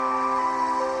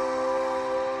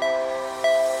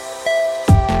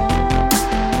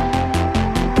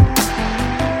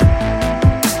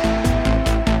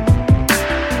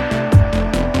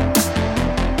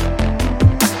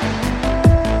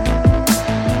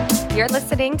You're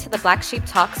listening to the Black Sheep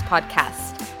Talks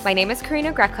podcast. My name is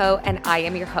Karina Greco, and I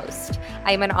am your host.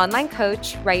 I am an online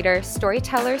coach, writer,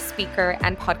 storyteller, speaker,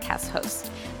 and podcast host.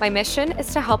 My mission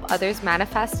is to help others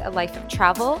manifest a life of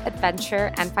travel,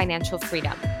 adventure, and financial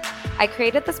freedom. I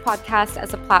created this podcast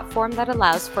as a platform that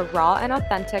allows for raw and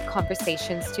authentic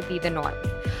conversations to be the norm.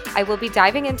 I will be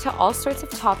diving into all sorts of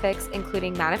topics,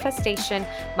 including manifestation,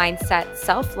 mindset,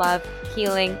 self-love,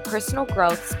 healing, personal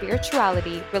growth,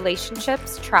 spirituality,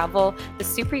 relationships, travel, the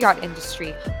super yacht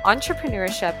industry,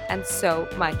 entrepreneurship, and so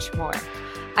much more.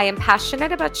 I am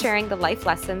passionate about sharing the life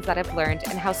lessons that I've learned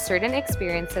and how certain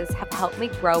experiences have helped me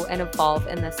grow and evolve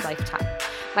in this lifetime.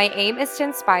 My aim is to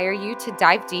inspire you to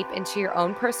dive deep into your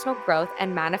own personal growth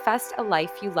and manifest a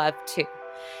life you love too.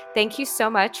 Thank you so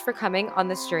much for coming on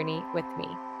this journey with me.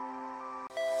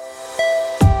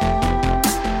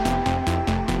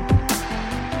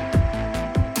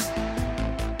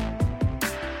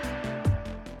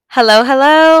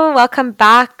 Hello. Welcome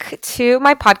back to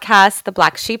my podcast, The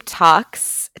Black Sheep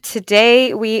Talks.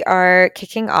 Today, we are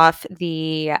kicking off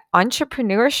the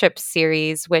entrepreneurship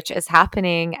series, which is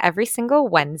happening every single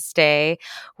Wednesday,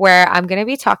 where I'm going to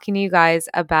be talking to you guys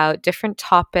about different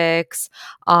topics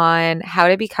on how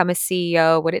to become a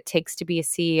CEO, what it takes to be a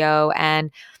CEO,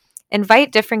 and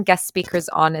invite different guest speakers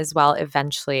on as well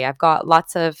eventually. I've got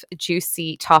lots of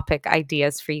juicy topic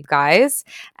ideas for you guys,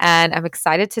 and I'm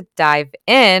excited to dive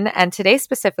in. And today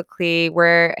specifically,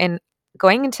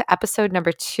 going into episode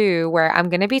number 2, where I'm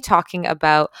going to be talking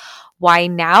about why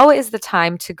now is the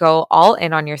time to go all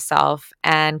in on yourself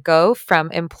and go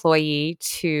from employee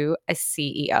to a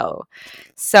CEO.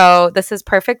 So this is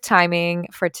perfect timing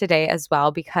for today as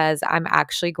well, because I'm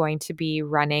actually going to be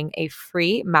running a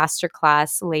free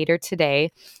masterclass later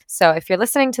today. So if you're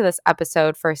listening to this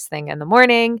episode first thing in the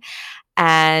morning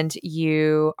and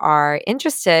you are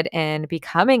interested in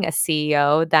becoming a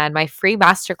CEO, then my free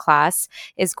masterclass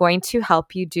is going to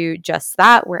help you do just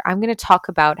that, where I'm going to talk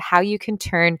about how you can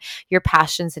turn your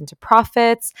passions into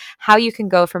profits, how you can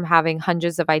go from having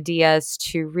hundreds of ideas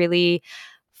to really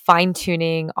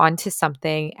fine-tuning onto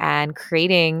something and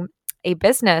creating a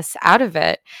business out of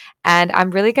it. And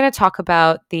I'm really going to talk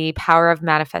about the power of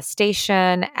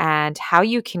manifestation and how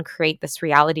you can create this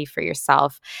reality for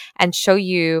yourself and show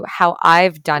you how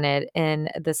I've done it in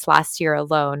this last year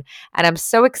alone. And I'm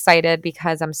so excited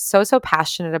because I'm so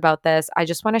passionate about this. I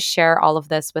just want to share all of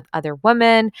this with other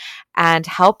women and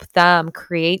help them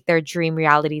create their dream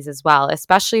realities as well,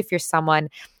 especially if you're someone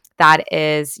that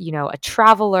is, a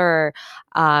traveler,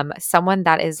 someone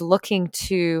that is looking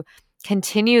to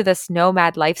continue this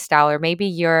nomad lifestyle, or maybe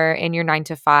you're in your 9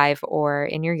 to 5 or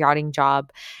in your yachting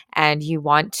job and you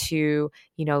want to,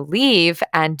 leave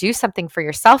and do something for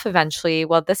yourself eventually.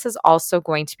 Well, this is also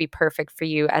going to be perfect for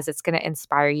you, as it's going to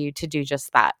inspire you to do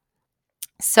just that.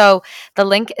 So the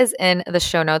link is in the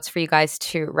show notes for you guys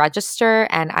to register,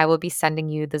 and I will be sending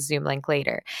you the Zoom link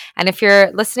later. And if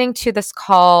you're listening to this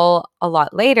call a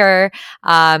lot later,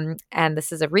 and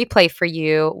this is a replay for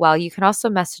you, well, you can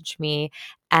also message me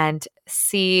and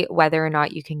see whether or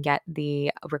not you can get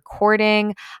the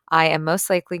recording. I am most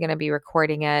likely going to be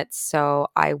recording it, so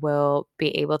I will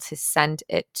be able to send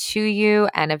it to you,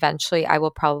 and eventually I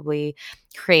will probably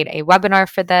create a webinar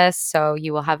for this, so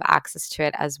you will have access to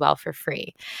it as well for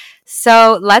free.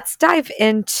 So let's dive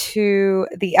into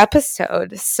the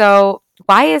episode. So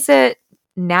why is it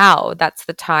now that's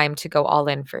the time to go all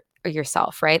in for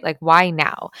yourself, right? Like, why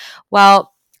now?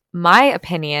 Well, my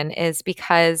opinion is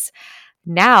because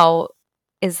now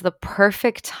is the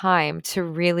perfect time to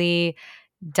really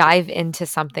dive into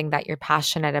something that you're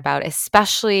passionate about,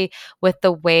 especially with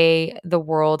the way the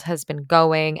world has been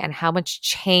going and how much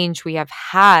change we have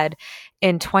had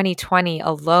in 2020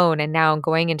 alone. And now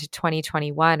going into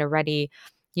 2021 already,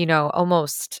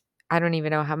 almost, I don't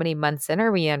even know how many months in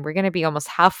are we in. We're going to be almost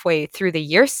halfway through the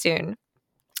year soon,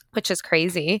 which is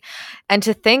crazy. And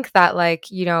to think that,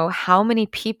 how many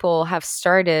people have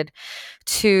started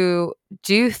to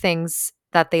do things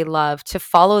that they love, to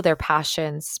follow their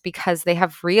passions, because they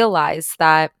have realized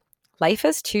that life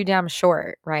is too damn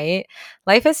short, right?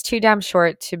 Life is too damn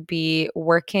short to be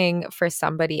working for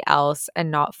somebody else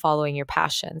and not following your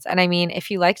passions. And I mean, if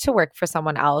you like to work for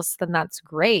someone else, then that's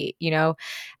great.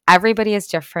 Everybody is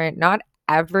different. Not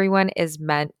everyone is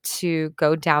meant to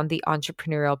go down the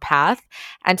entrepreneurial path.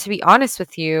 And to be honest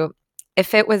with you,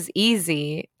 if it was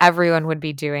easy, everyone would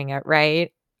be doing it,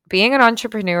 right? Being an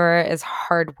entrepreneur is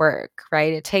hard work,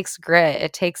 right? It takes grit,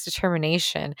 it takes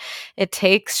determination, it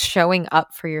takes showing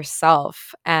up for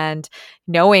yourself and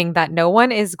knowing that no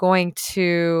one is going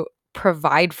to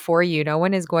provide for you. No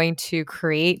one is going to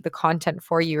create the content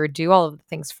for you or do all of the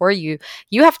things for you.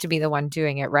 You have to be the one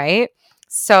doing it, right?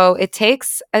 So it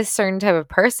takes a certain type of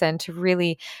person to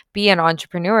really be an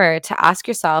entrepreneur, to ask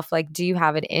yourself, like, do you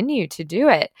have it in you to do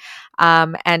it?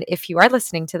 And if you are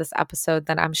listening to this episode,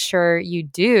 then I'm sure you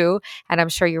do. And I'm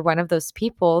sure you're one of those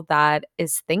people that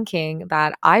is thinking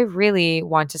that I really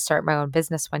want to start my own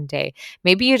business one day.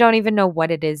 Maybe you don't even know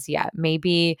what it is yet.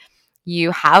 Maybe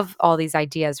you have all these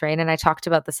ideas, right? And I talked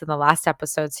about this in the last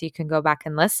episode, so you can go back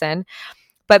and listen.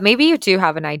 But maybe you do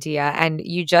have an idea and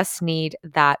you just need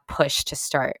that push to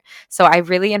start. So I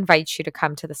really invite you to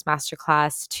come to this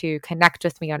masterclass, to connect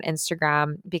with me on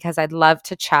Instagram, because I'd love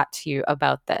to chat to you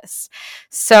about this.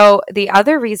 So the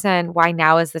other reason why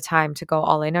now is the time to go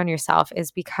all in on yourself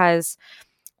is because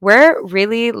we're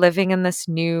really living in this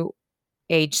new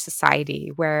age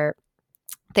society where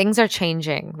things are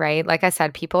changing, right? Like I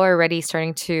said, people are already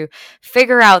starting to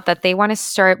figure out that they want to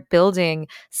start building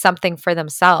something for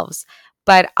themselves.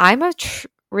 But I'm a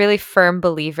really firm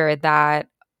believer that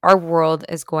our world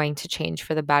is going to change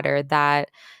for the better, that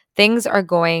things are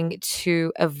going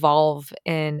to evolve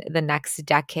in the next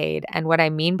decade. And what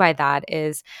I mean by that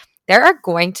is there are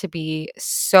going to be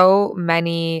so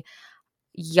many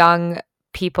young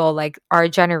people, like our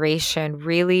generation,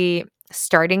 really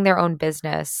starting their own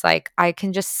business. Like I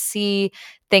can just see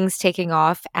things taking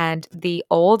off and the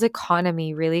old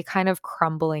economy really kind of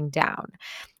crumbling down.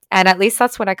 And at least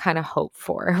that's what I kind of hope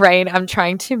for, right? I'm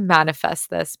trying to manifest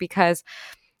this because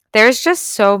there's just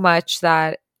so much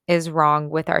that is wrong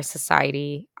with our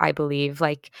society, I believe.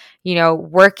 Like,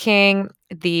 working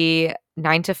the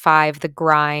 9 to 5, the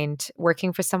grind,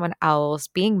 working for someone else,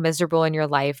 being miserable in your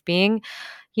life, being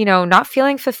not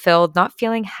feeling fulfilled, not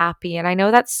feeling happy. And I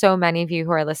know that so many of you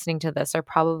who are listening to this are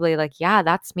probably like, yeah,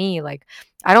 that's me. Like,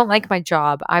 I don't like my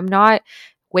job. I'm not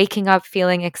waking up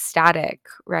feeling ecstatic,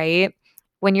 right?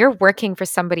 When you're working for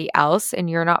somebody else and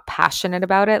you're not passionate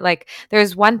about it, like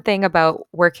there's one thing about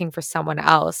working for someone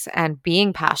else and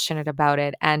being passionate about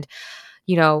it and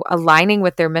aligning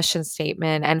with their mission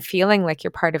statement and feeling like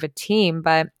you're part of a team.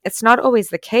 But it's not always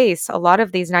the case. A lot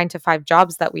of these 9 to 5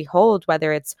 jobs that we hold,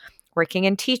 whether it's working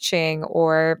in teaching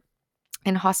or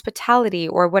in hospitality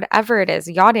or whatever it is,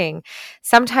 yachting,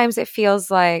 sometimes it feels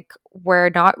like we're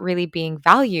not really being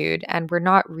valued and we're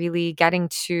not really getting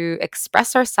to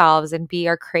express ourselves and be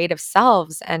our creative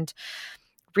selves and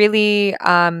really,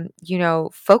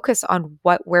 focus on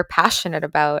what we're passionate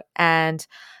about. And,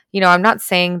 I'm not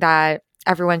saying that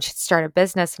everyone should start a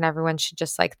business and everyone should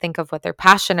just like think of what they're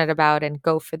passionate about and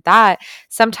go for that.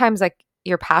 Sometimes, like,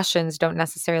 your passions don't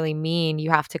necessarily mean you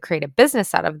have to create a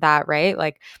business out of that, right?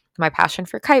 Like, my passion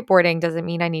for kiteboarding doesn't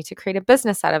mean I need to create a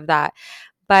business out of that.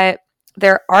 But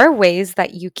there are ways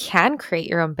that you can create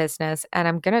your own business. And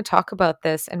I'm going to talk about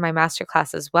this in my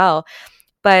masterclass as well.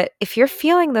 But if you're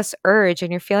feeling this urge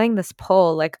and you're feeling this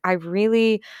pull, like, I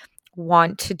really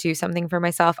want to do something for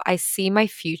myself. I see my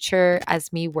future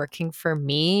as me working for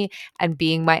me and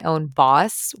being my own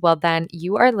boss. Well, then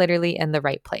you are literally in the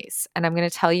right place. And I'm going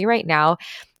to tell you right now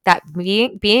that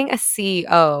being a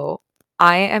CEO,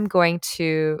 I am going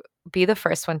to be the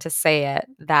first one to say it,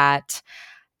 that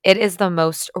it is the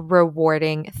most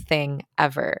rewarding thing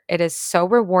ever. It is so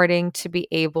rewarding to be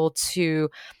able to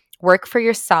work for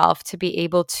yourself, to be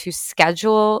able to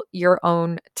schedule your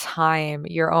own time,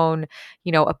 your own,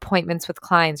 appointments with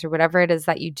clients or whatever it is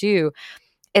that you do.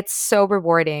 It's so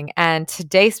rewarding. And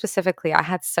today specifically, I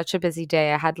had such a busy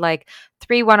day. I had like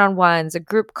 3 1-on-ones, a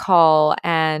group call,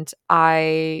 and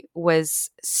I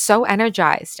was so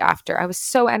energized after. I was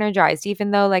so energized, even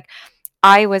though like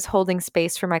I was holding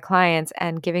space for my clients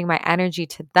and giving my energy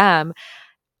to them.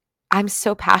 I'm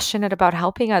so passionate about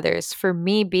helping others. For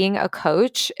me, being a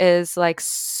coach is like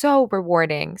so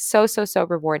rewarding. So, so, so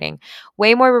rewarding.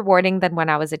 Way more rewarding than when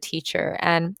I was a teacher.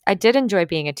 And I did enjoy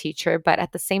being a teacher, but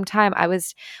at the same time, I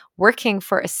was working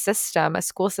for a system, a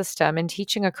school system, and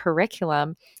teaching a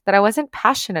curriculum that I wasn't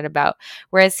passionate about.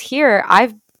 Whereas here,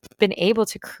 I've been able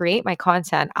to create my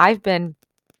content. I've been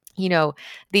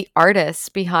the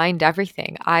artist behind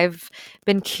everything. I've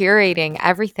been curating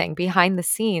everything behind the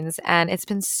scenes, and it's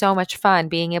been so much fun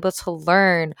being able to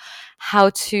learn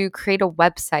how to create a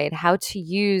website, how to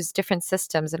use different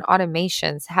systems and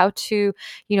automations, how to,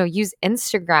 use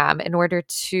Instagram in order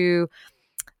to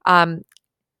um,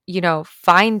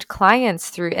 find clients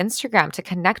through Instagram, to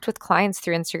connect with clients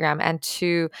through Instagram, and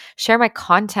to share my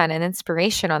content and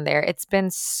inspiration on there. It's been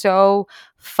so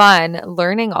fun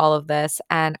learning all of this,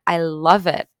 and I love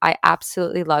it. I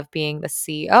absolutely love being the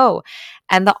CEO.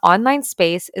 And the online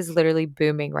space is literally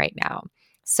booming right now.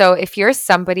 So if you're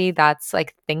somebody that's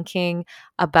like thinking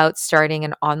about starting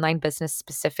an online business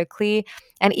specifically,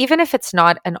 and even if it's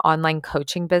not an online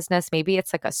coaching business, maybe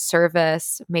it's like a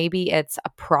service, maybe it's a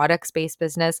products based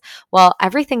business. Well,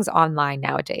 everything's online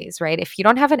nowadays, right? If you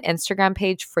don't have an Instagram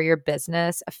page for your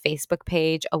business, a Facebook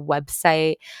page, a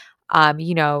website,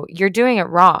 you're doing it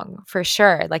wrong for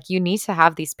sure. Like you need to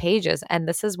have these pages. And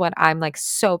this is what I'm like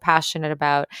so passionate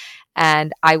about.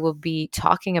 And I will be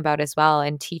talking about as well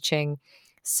and teaching.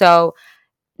 So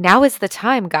now is the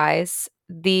time, guys.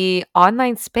 The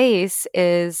online space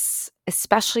is,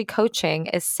 especially coaching,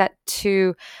 is set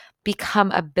to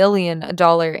become a $1 billion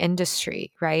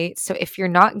industry, right? So if you're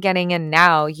not getting in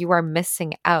now, you are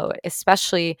missing out,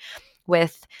 especially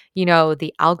with,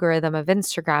 the algorithm of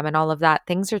Instagram and all of that.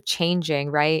 Things are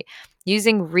changing, right?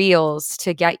 Using reels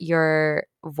to get your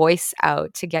voice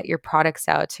out, to get your products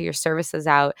out, to your services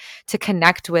out, to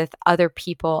connect with other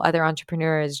people, other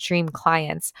entrepreneurs, dream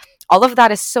clients. All of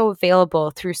that is so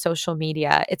available through social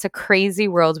media. It's a crazy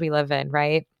world we live in,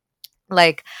 right?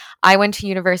 Like, I went to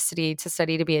university to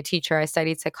study to be a teacher. I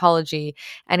studied psychology.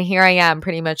 And here I am,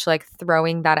 pretty much like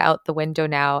throwing that out the window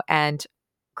now and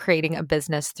creating a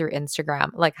business through Instagram.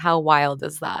 Like, how wild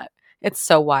is that? It's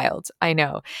so wild. I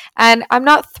know. And I'm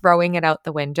not throwing it out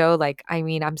the window. Like, I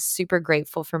mean, I'm super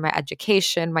grateful for my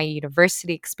education, my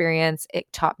university experience.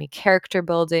 It taught me character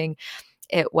building.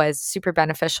 It was super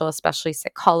beneficial, especially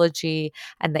psychology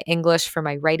and the English for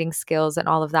my writing skills and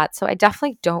all of that. So I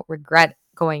definitely don't regret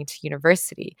going to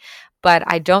university, but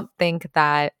I don't think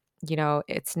that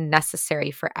it's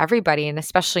necessary for everybody. And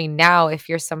especially now, if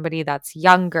you're somebody that's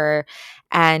younger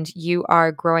and you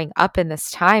are growing up in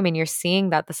this time and you're seeing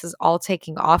that this is all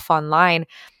taking off online,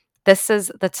 this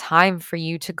is the time for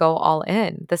you to go all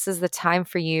in. This is the time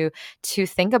for you to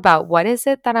think about what is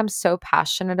it that I'm so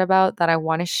passionate about that I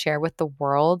want to share with the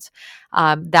world,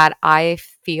 that I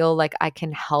feel like I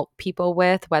can help people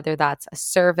with, whether that's a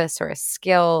service or a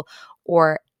skill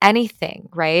or anything,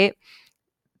 right?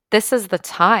 This is the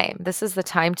time. This is the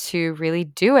time to really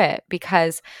do it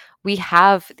because we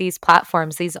have these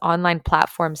platforms, these online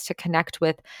platforms to connect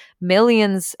with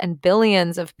millions and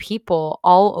billions of people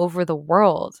all over the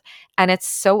world. And it's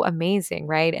so amazing,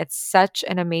 right? It's such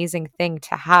an amazing thing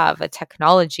to have a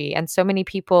technology. And so many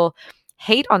people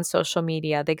hate on social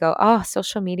media. They go, oh,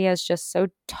 social media is just so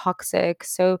toxic,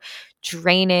 so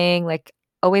draining, like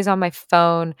always on my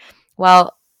phone.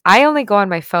 Well, I only go on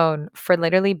my phone for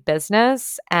literally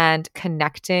business and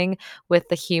connecting with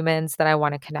the humans that I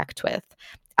want to connect with.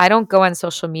 I don't go on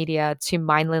social media to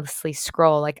mindlessly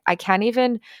scroll. Like, I can't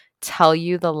even tell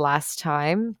you the last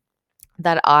time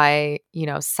that I,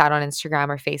 sat on Instagram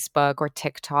or Facebook or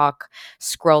TikTok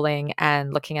scrolling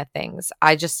and looking at things.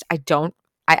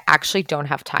 I actually don't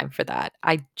have time for that.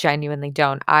 I genuinely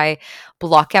don't. I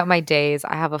block out my days.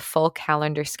 I have a full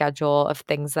calendar schedule of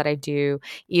things that I do,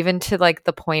 even to like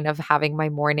the point of having my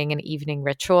morning and evening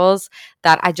rituals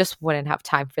that I just wouldn't have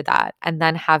time for that. And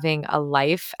then having a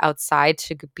life outside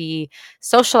to be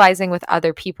socializing with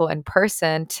other people in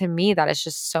person, to me, that is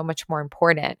just so much more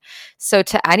important. So,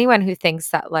 to anyone who thinks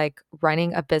that like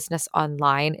running a business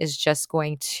online is just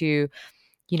going to,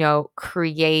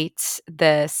 create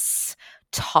this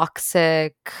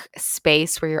toxic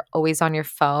space where you're always on your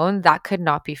phone, that could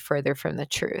not be further from the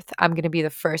truth. I'm going to be the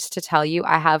first to tell you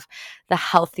I have the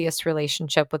healthiest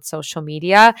relationship with social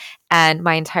media, and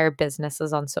my entire business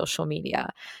is on social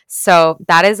media. So,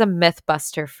 that is a myth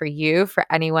buster for you, for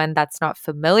anyone that's not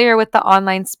familiar with the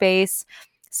online space.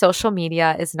 Social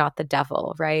media is not the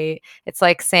devil, right? It's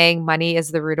like saying money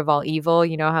is the root of all evil.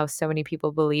 You know how so many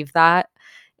people believe that?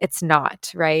 It's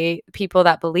not, right? People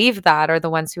that believe that are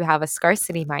the ones who have a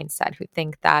scarcity mindset, who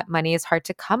think that money is hard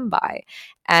to come by.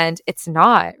 And it's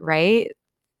not, right?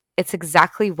 It's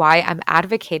exactly why I'm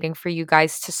advocating for you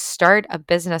guys to start a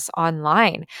business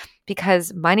online,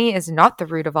 because money is not the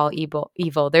root of all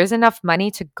evil. There's enough money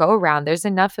to go around. There's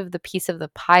enough of the piece of the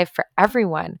pie for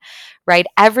everyone, right?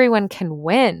 Everyone can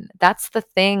win. That's the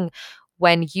thing.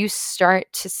 When you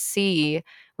start to see,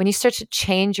 when you start to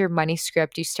change your money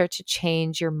script, you start to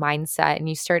change your mindset and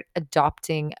you start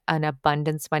adopting an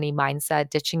abundance money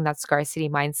mindset, ditching that scarcity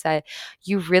mindset,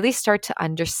 you really start to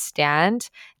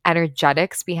understand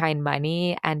energetics behind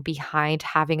money and behind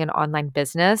having an online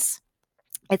business.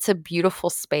 It's a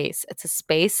beautiful space. It's a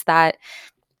space that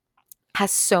has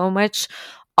so much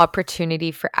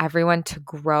opportunity for everyone to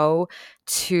grow,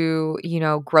 to,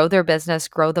 grow their business,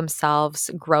 grow themselves,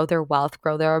 grow their wealth,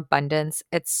 grow their abundance.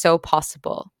 It's so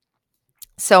possible.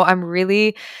 So I'm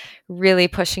really, really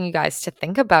pushing you guys to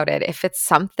think about it. If it's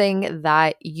something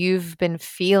that you've been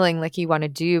feeling like you want to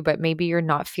do, but maybe you're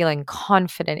not feeling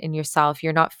confident in yourself,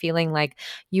 you're not feeling like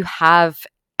you have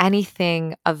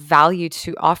anything of value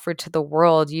to offer to the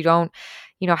world, you don't,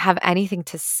 have anything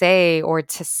to say or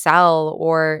to sell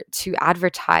or to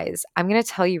advertise. I'm going to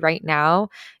tell you right now,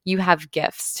 you have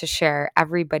gifts to share.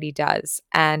 Everybody does.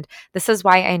 And this is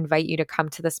why I invite you to come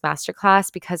to this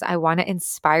masterclass, because I want to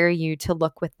inspire you to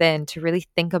look within, to really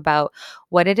think about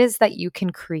what it is that you can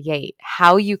create,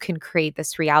 how you can create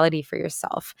this reality for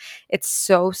yourself. It's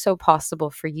so, so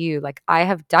possible for you. Like I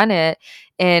have done it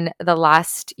in the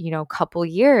last, couple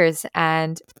years,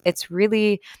 and it's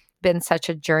really been such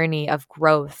a journey of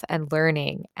growth and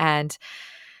learning, and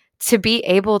to be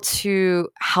able to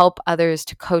help others,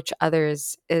 to coach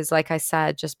others is, like I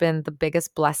said, just been the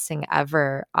biggest blessing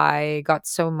ever. I got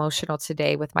so emotional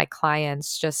today with my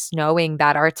clients, just knowing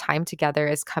that our time together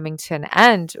is coming to an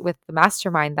end with the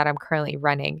mastermind that I'm currently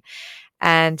running.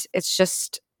 And it's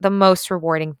just the most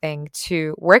rewarding thing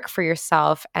to work for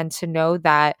yourself and to know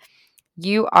that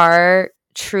you are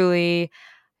truly,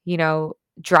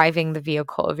 driving the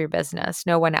vehicle of your business.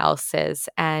 No one else is.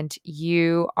 And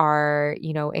you are,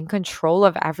 in control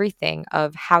of everything,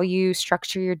 of how you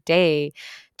structure your day,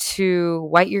 to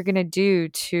what you're going to do,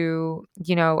 to,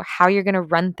 how you're going to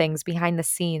run things behind the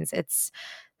scenes. It's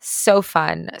so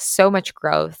fun, so much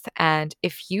growth. And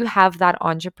if you have that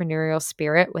entrepreneurial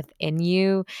spirit within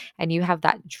you, and you have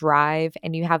that drive,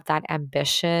 and you have that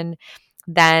ambition,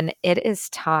 then it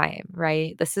is time,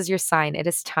 right? This is your sign. It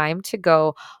is time to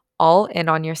go all in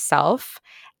on yourself.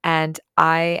 And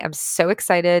I am so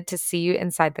excited to see you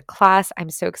inside the class.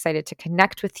 I'm so excited to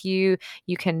connect with you.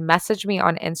 You can message me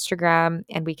on Instagram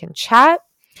and we can chat.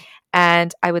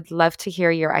 And I would love to hear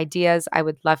your ideas. I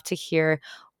would love to hear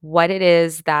what it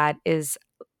is that is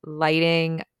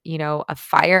lighting, a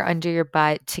fire under your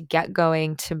butt to get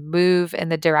going, to move in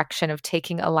the direction of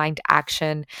taking aligned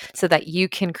action so that you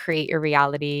can create your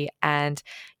reality. And,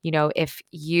 if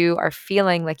you are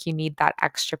feeling like you need that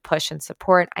extra push and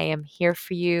support, I am here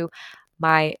for you.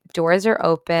 My doors are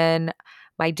open.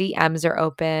 My DMs are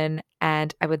open,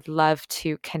 and I would love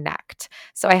to connect.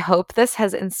 So I hope this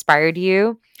has inspired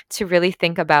you to really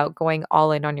think about going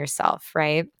all in on yourself,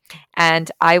 right?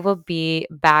 And I will be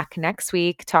back next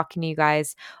week talking to you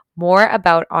guys more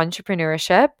about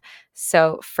entrepreneurship.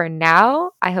 So for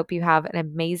now, I hope you have an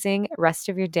amazing rest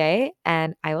of your day,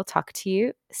 and I will talk to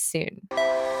you soon.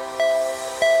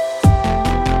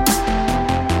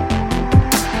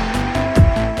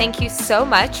 Thank you so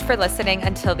much for listening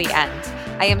until the end.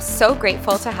 I am so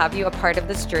grateful to have you a part of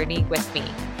this journey with me.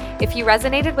 If you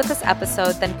resonated with this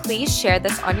episode, then please share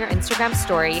this on your Instagram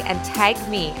story and tag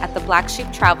me at the Black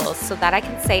Sheep Travels so that I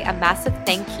can say a massive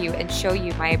thank you and show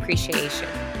you my appreciation.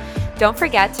 Don't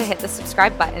forget to hit the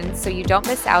subscribe button so you don't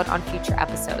miss out on future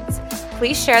episodes.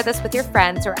 Please share this with your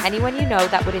friends or anyone you know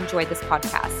that would enjoy this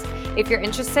podcast. If you're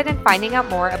interested in finding out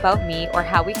more about me or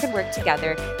how we can work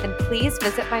together, then please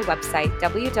visit my website,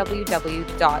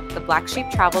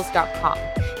 www.theblacksheeptravels.com.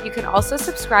 You can also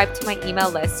subscribe to my email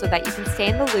list so that you can stay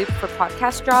in the loop for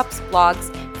podcast drops, blogs,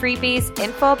 freebies,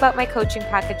 info about my coaching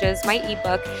packages, my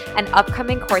ebook, and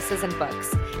upcoming courses and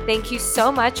books. Thank you so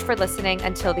much for listening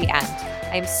until the end.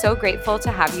 I am so grateful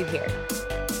to have you here.